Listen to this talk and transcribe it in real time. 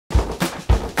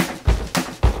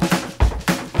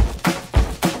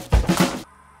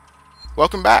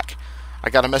Welcome back!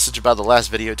 I got a message about the last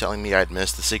video telling me I'd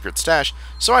missed the secret stash,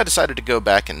 so I decided to go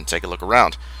back and take a look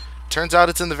around. Turns out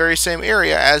it's in the very same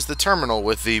area as the terminal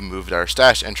with the Moved Our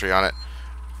Stash entry on it,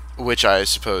 which I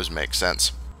suppose makes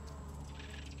sense.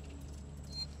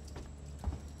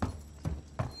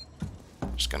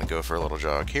 Just gonna go for a little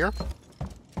jog here.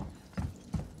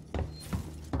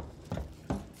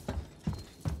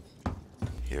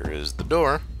 Here is the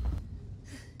door.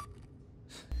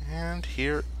 And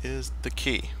here is the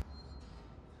key.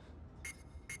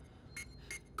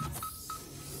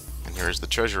 And here is the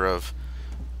treasure of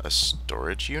a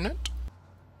storage unit.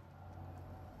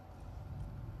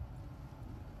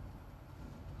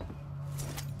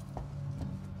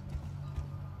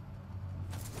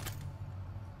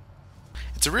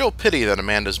 It's a real pity that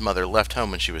Amanda's mother left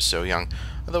home when she was so young,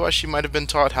 otherwise she might have been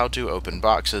taught how to open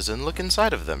boxes and look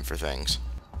inside of them for things.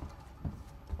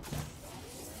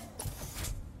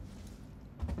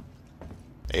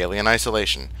 Alien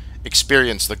Isolation.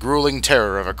 Experience the grueling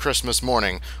terror of a Christmas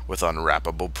morning with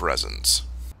unwrappable presents.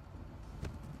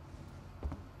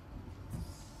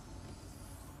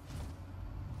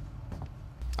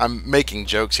 I'm making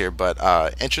jokes here, but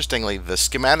interestingly, the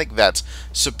schematic that's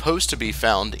supposed to be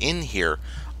found in here,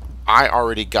 I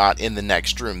already got in the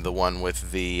next room, the one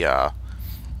with the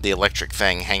electric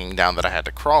thing hanging down that I had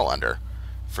to crawl under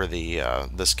for the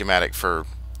schematic for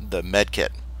the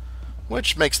medkit,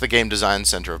 which makes the game design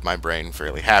center of my brain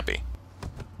fairly happy.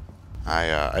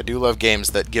 I do love games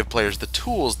that give players the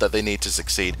tools that they need to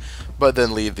succeed, but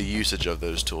then leave the usage of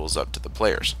those tools up to the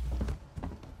players.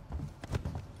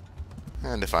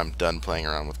 And if I'm done playing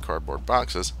around with cardboard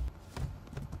boxes,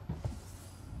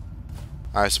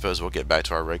 I suppose we'll get back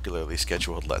to our regularly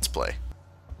scheduled Let's Play.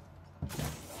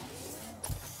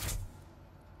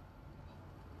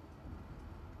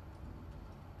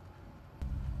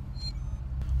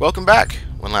 Welcome back!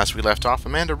 When last we left off,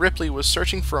 Amanda Ripley was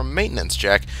searching for a maintenance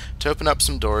jack to open up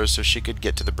some doors so she could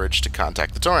get to the bridge to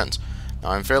contact the Torrens. Now,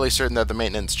 I'm fairly certain that the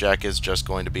maintenance jack is just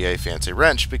going to be a fancy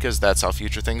wrench, because that's how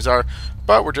future things are,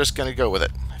 but we're just going to go with it.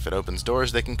 If it opens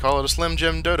doors, they can call it a Slim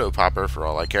Jim Dodo Popper for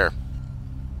all I care.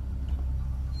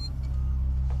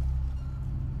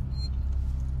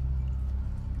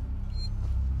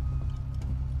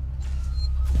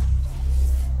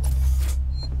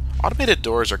 Automated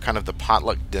doors are kind of the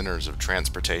potluck dinners of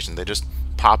transportation. They just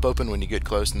pop open when you get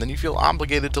close, and then you feel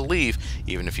obligated to leave,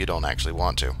 even if you don't actually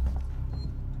want to.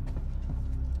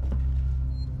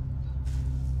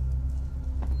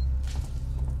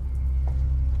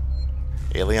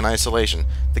 Alien Isolation.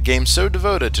 The game's so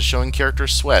devoted to showing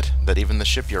characters sweat that even the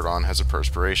ship you're on has a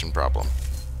perspiration problem.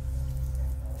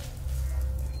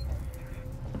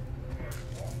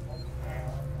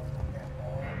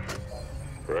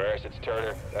 First, it's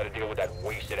Turner. Got to deal with that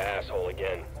wasted asshole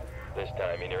again. This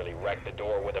time he nearly wrecked the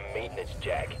door with a maintenance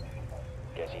jack.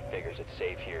 Guess he figures it's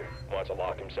safe here. Wants to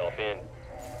lock himself in.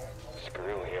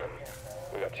 Screw him.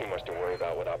 We got too much to worry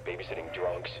about without babysitting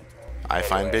drunks. I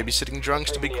find babysitting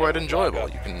drunks to be quite enjoyable.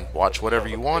 You can watch whatever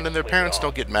you want, and their parents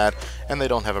don't get mad, and they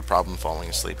don't have a problem falling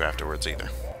asleep afterwards either.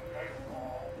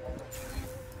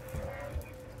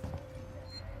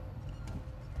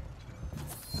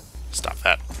 Stop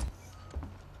that.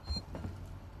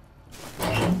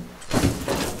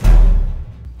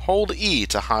 Hold E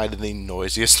to hide in the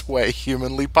noisiest way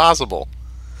humanly possible.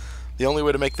 The only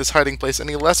way to make this hiding place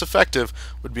any less effective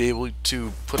would be able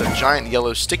to put a giant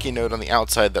yellow sticky note on the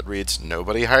outside that reads,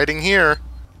 "Nobody hiding here."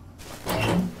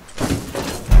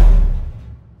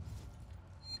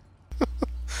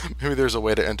 Maybe there's a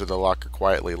way to enter the locker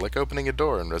quietly, like opening a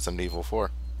door in Resident Evil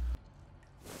 4.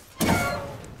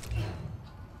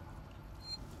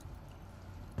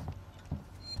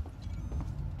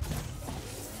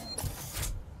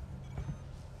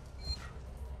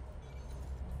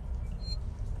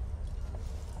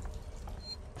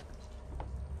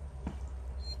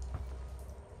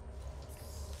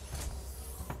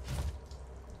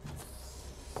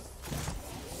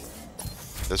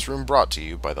 This room brought to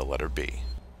you by the letter B.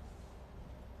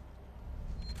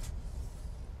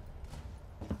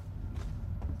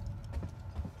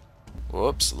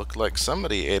 Whoops, looked like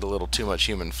somebody ate a little too much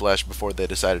human flesh before they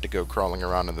decided to go crawling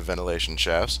around in the ventilation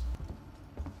shafts.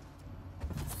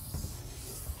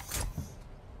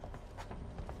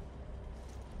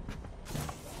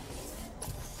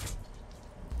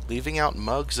 Leaving out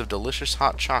mugs of delicious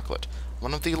hot chocolate,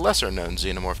 one of the lesser-known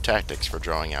xenomorph tactics for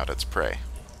drawing out its prey.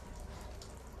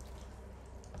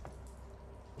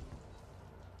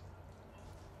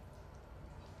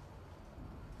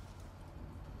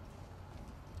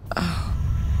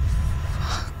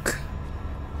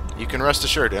 You can rest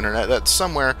assured, Internet, that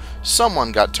somewhere,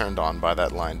 someone got turned on by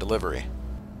that line delivery.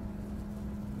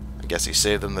 I guess he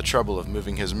saved them the trouble of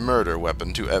moving his murder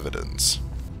weapon to evidence.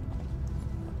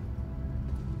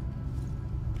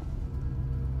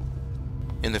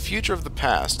 In the future of the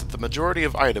past, the majority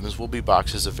of items will be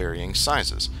boxes of varying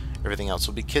sizes. Everything else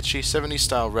will be kitschy,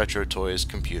 70s-style retro toys,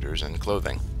 computers, and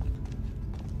clothing.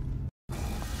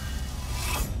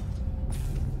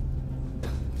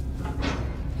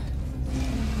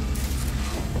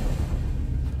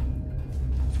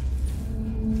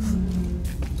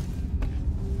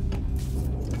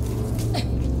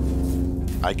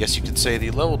 I guess you could say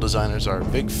the level designers are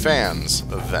big fans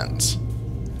of vents.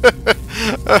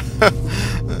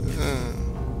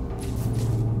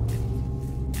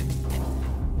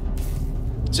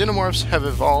 Xenomorphs have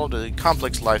evolved a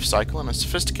complex life cycle and a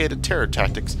sophisticated terror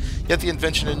tactics, yet the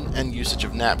invention and usage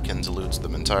of napkins eludes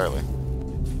them entirely.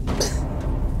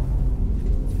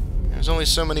 There's only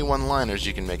so many one-liners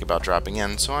you can make about dropping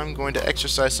in, so I'm going to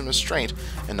exercise some restraint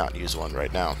and not use one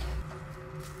right now.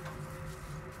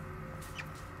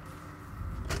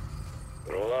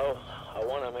 Hello? I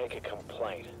want to make a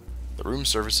complaint. The room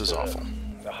service is awful.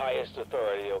 The highest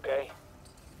authority, okay?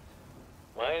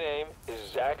 My name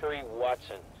is Zachary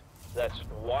Watson. That's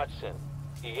Watson.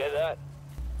 You get that?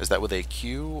 Is that with a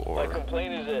Q, or...? My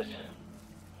complaint is this.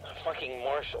 Fucking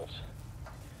marshals.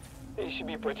 They should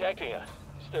be protecting us.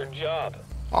 It's their job.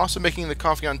 Also making the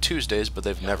coffee on Tuesdays, but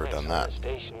they've never done that. On the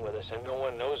station with us and no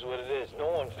one knows what it is. No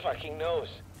one fucking knows.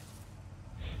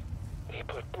 They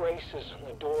put braces on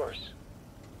the doors.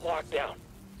 Lockdown.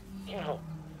 You know,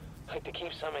 like to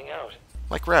keep something out.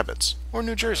 Like rabbits. Or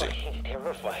New Jersey. I'm fucking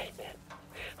terrified, man.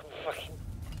 I'm fucking...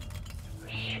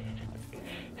 Shit.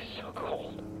 It's so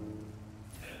cold.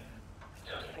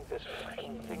 I don't think this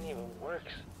fucking thing even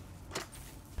works.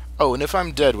 Oh, and if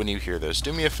I'm dead when you hear this,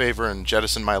 do me a favor and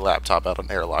jettison my laptop out an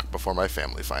airlock before my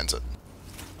family finds it.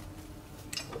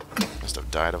 Must have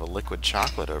died of a liquid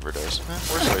chocolate overdose.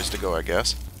 Worse ways to go, I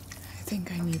guess. I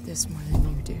think I need this more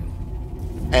than you do.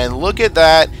 And look at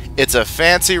that, it's a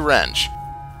fancy wrench.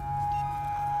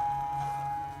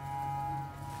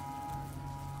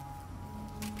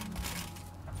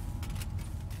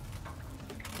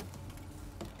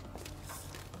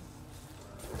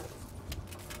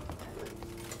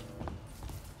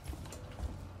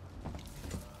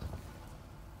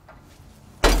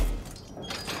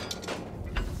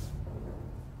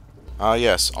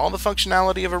 Yes, all the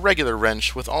functionality of a regular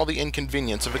wrench with all the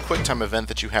inconvenience of a QuickTime event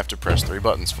that you have to press 3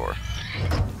 buttons for.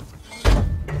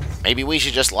 Maybe we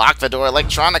should just lock the door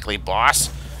electronically, boss.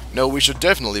 No, we should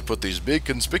definitely put these big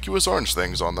conspicuous orange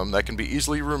things on them that can be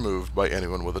easily removed by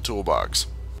anyone with a toolbox.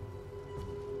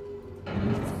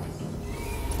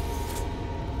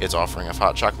 Its offering of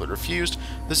hot chocolate refused,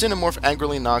 the Xenomorph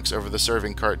angrily knocks over the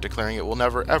serving cart, declaring it will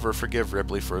never ever forgive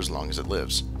Ripley for as long as it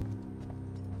lives.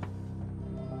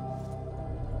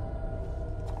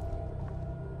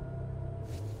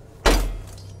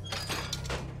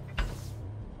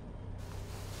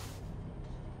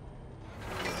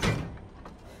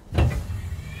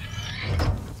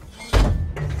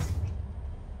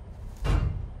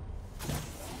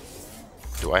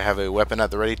 Do I have a weapon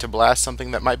at the ready to blast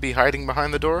something that might be hiding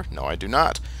behind the door? No, I do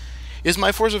not. Is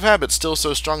my force of habit still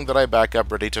so strong that I back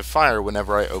up ready to fire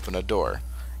whenever I open a door?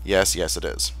 Yes, yes it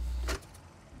is.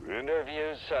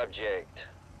 Interview subject.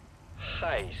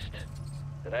 Heist.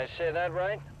 Did I say that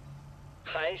right?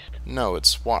 Heist? No,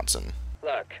 it's Watson.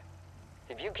 Look,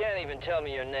 if you can't even tell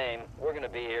me your name, we're gonna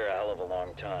be here a hell of a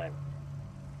long time.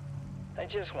 I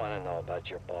just want to know about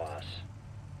your boss.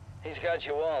 He's got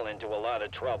you all into a lot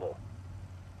of trouble.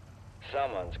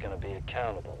 Someone's gonna be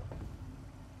accountable.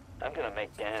 I'm gonna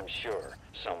make damn sure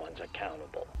someone's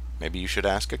accountable. Maybe you should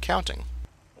ask accounting.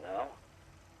 No?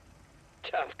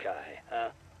 Tough guy, huh?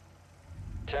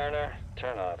 Turner,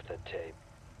 turn off the tape.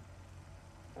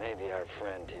 Maybe our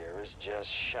friend here is just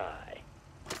shy.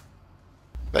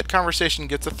 That conversation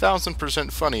gets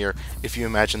 1,000% funnier if you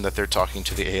imagine that they're talking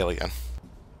to the alien.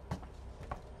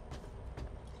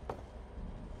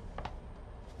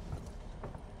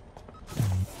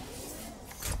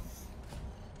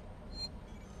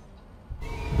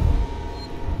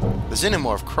 The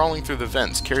Xenomorph crawling through the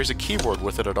vents carries a keyboard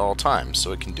with it at all times,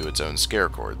 so it can do its own scare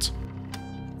chords.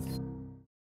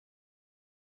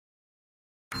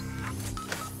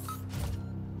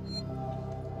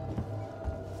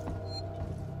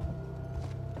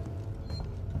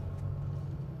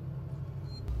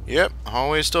 Yep,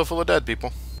 hallway's still full of dead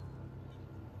people.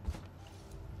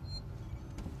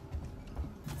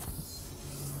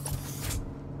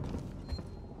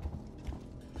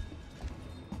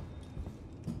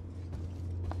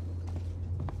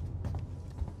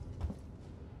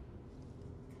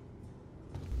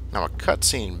 Now a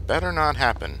cutscene better not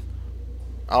happen.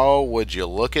 Oh, would you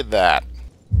look at that?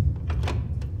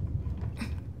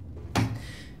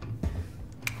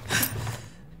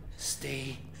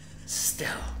 Stay still.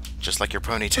 Just like your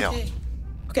ponytail. Okay.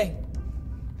 Okay.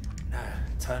 Now,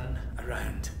 turn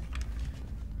around.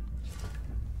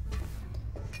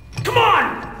 Come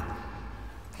on!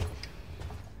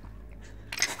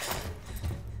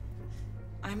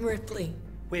 I'm Ripley.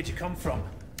 Where'd you come from?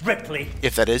 Ripley.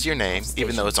 If that is your name,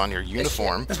 even though it's on your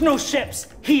uniform. There's no ships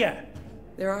here.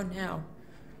 There are now.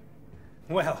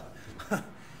 Well,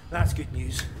 that's good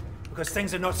news. Because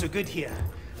things are not so good here.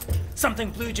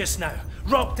 Something blue just now.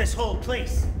 Robbed this whole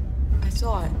place. I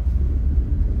saw it.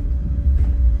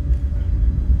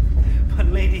 But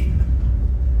lady,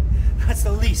 that's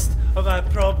the least of our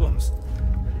problems.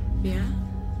 Yeah?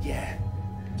 Yeah.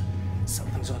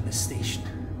 Something's on this station.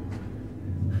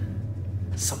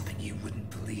 Something you wouldn't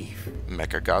believe.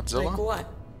 Mechagodzilla? Like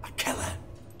what? A killer.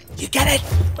 You get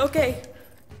it? Okay.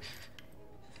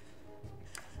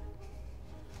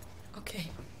 Okay.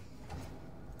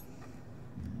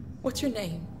 What's your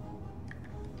name?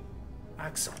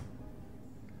 Axel.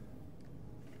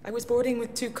 I was boarding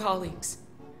with 2 colleagues.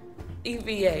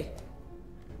 EVA.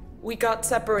 We got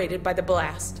separated by the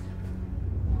blast.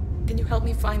 Can you help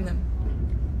me find them?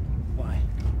 Why?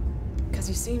 Because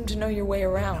you seem to know your way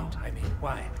around. I mean,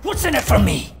 why? What's in it for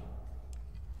me?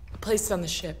 Placed on the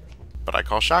ship. But I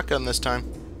call shotgun this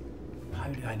time. How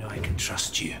do I know I can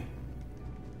trust you?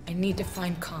 I need to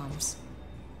find comms.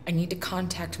 I need to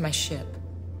contact my ship.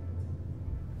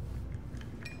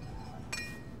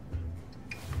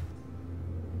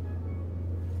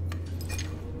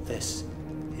 This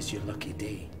is your lucky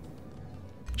day.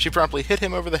 She promptly hit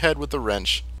him over the head with the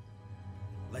wrench.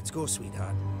 Let's go,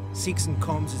 sweetheart. Seeks and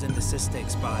Comms is in the Systech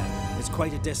Spire. It's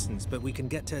quite a distance, but we can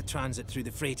get to a transit through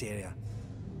the freight area.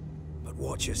 But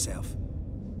watch yourself.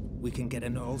 We can get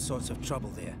into all sorts of trouble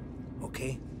there,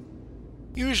 okay?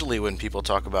 Usually when people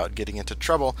talk about getting into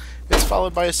trouble, it's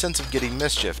followed by a sense of giddy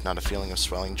mischief, not a feeling of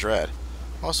swelling dread.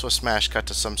 Also a smash cut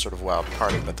to some sort of wild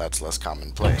party, but that's less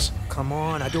commonplace. Come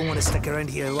on, I don't want to stick around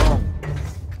here long.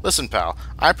 Listen, pal,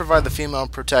 I provide the female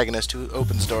protagonist who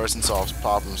opens doors and solves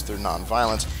problems through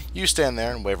non-violence. You stand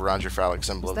there and wave around your phallic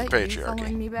symbol of the patriarchy.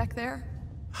 Following me back there?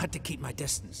 Had to keep my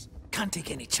distance. Can't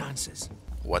take any chances.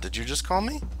 What did you just call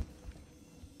me?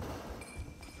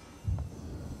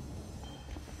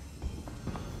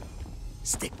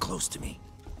 Stick close to me.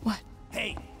 What?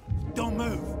 Hey, don't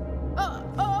move.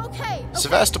 Okay.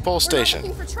 Sevastopol We're not Station,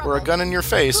 looking for trouble. where a gun in your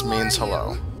face Who means are you?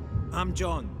 hello. I'm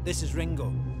John. This is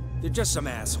Ringo. They're just some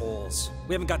assholes.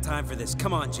 We haven't got time for this.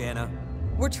 Come on, Jana.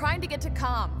 We're trying to get to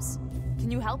comms.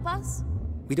 Can you help us?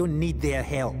 We don't need their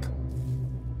help.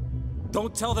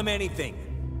 Don't tell them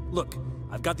anything. Look,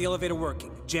 I've got the elevator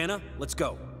working. Jana, let's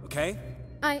go, okay?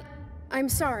 I'm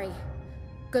sorry.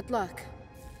 Good luck.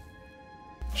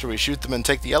 Should we shoot them and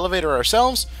take the elevator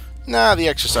ourselves? Nah, the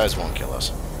exercise won't kill us.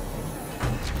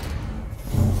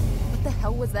 What the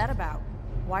hell was that about?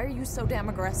 Why are you so damn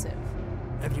aggressive?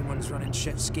 Everyone's running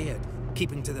shit scared,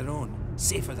 keeping to their own.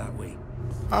 Safer that way.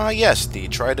 Yes, the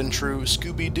tried and true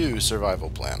Scooby-Doo survival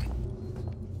plan.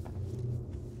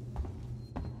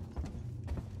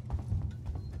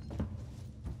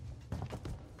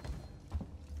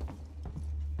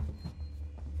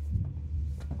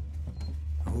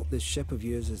 I hope this ship of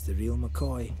yours is the real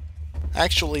McCoy.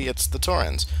 Actually, it's the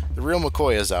Torrens. The real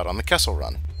McCoy is out on the Kessel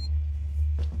Run.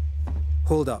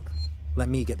 Hold up. Let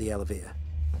me get the elevator.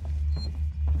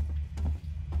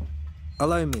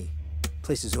 Allow me.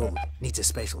 Place is old. Needs a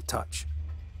special touch.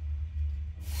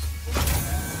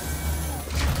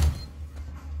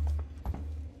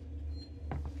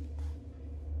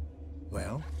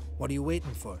 Well, what are you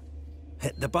waiting for?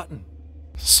 Hit the button.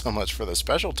 So much for the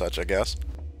special touch, I guess.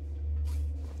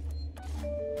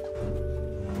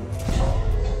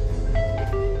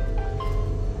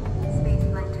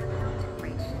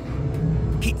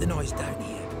 Keep the noise down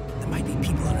here. There might be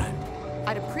people around.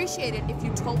 I'd appreciate it if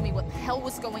you told me what the hell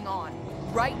was going on.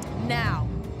 Right now.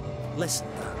 Listen,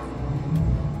 darling.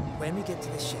 When we get to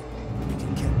the ship, we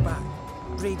can kick back,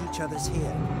 braid each other's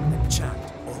hair, and chat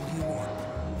all you want.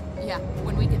 Yeah,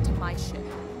 when we get to my ship.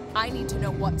 I need to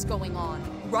know what's going on.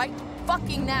 Right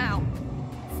fucking now.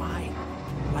 Fine.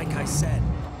 Like I said,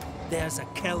 there's a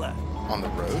killer. On the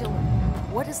road? Killer.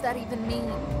 What does that even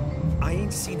mean? I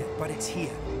ain't seen it, but it's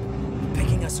here.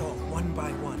 Picking us off one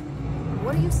by one.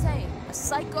 What are you saying? A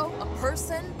psycho? A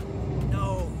person?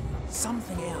 No,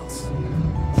 something else.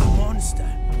 A monster.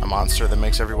 A monster that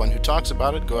makes everyone who talks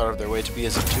about it go out of their way to be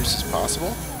as obtuse as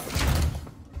possible?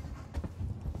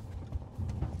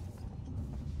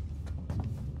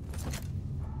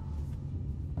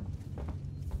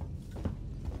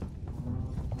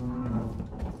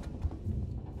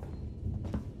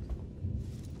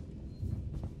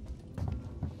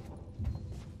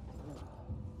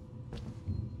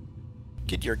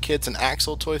 Get your kids an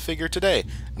Axel toy figure today,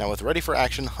 now with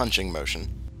ready-for-action hunching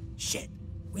motion. Shit.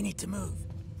 We need to move.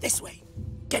 This way.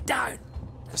 Get down.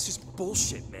 That's just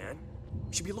bullshit, man.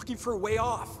 We should be looking for a way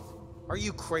off. Are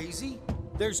you crazy?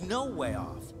 There's no way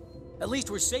off. At least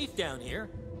we're safe down here.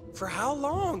 For how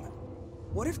long?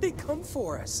 What if they come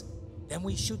for us? Then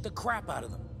we shoot the crap out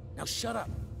of them. Now shut up.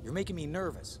 You're making me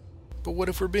nervous. But what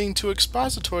if we're being too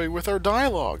expository with our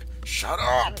dialogue? Shut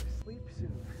up! Sleep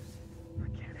soon. I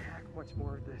can't hack much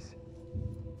more of this.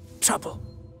 Trouble.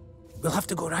 We'll have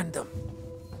to go round them.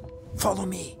 Follow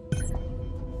me.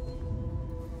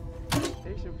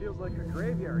 Station feels like a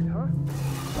graveyard, huh?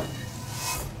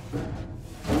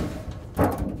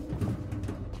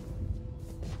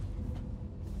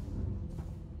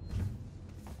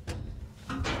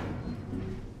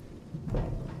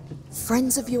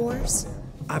 Friends of yours?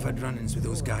 I've had run-ins with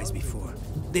those guys before.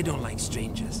 They don't like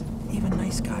strangers. Even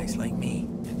nice guys like me.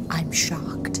 I'm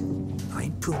shocked. I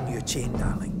ain't pulling your chain,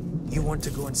 darling. You want to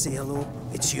go and say hello?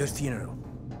 It's your funeral.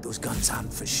 Those guns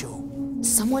aren't for show.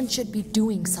 Someone should be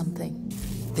doing something.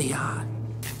 They are.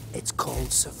 It's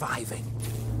called surviving.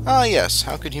 Ah yes,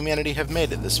 how could humanity have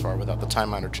made it this far without the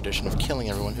time-honored tradition of killing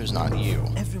everyone who's not you?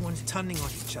 Everyone's turning on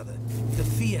each other. The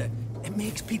fear, it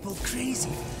makes people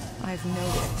crazy. I've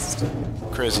noticed.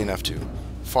 Crazy enough to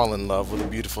fall in love with a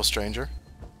beautiful stranger?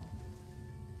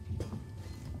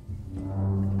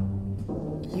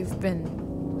 You've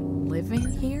been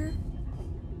living here?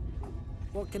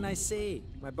 What can I say?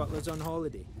 My butler's on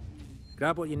holiday.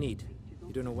 Grab what you need.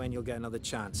 You don't know when you'll get another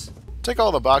chance. Take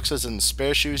all the boxes and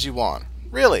spare shoes you want.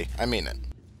 Really, I mean it.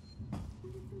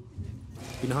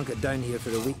 Been hunkered down here for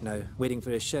a week now, waiting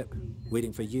for a ship.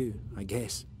 Waiting for you, I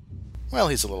guess. Well,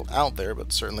 he's a little out there,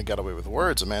 but certainly got away with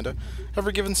words, Amanda.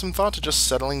 Ever given some thought to just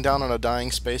settling down on a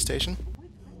dying space station?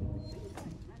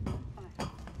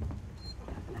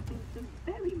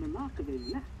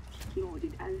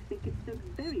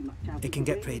 It can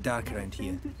get pretty dark around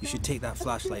here. You should take that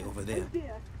flashlight over there.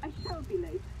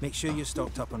 Make sure you're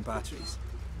stocked up on batteries.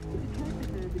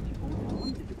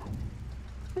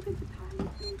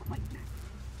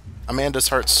 Amanda's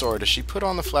heart soared as she put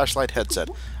on the flashlight headset,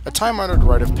 a time-honored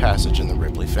rite of passage in the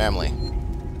Ripley family.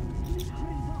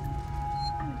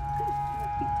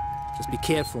 Just be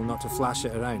careful not to flash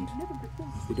it around.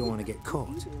 We don't want to get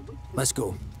caught. Let's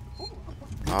go.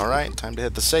 Alright, time to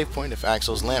hit the save point if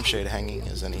Axel's lampshade hanging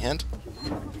is any hint.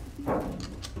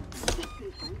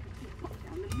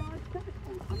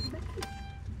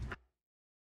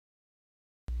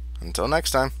 Until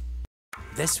next time.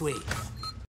 This way.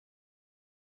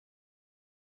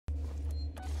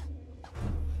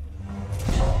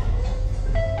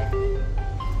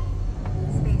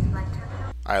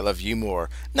 I love you more.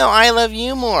 No, I love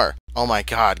you more. Oh my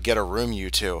god, get a room, you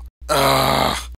two. Ugh.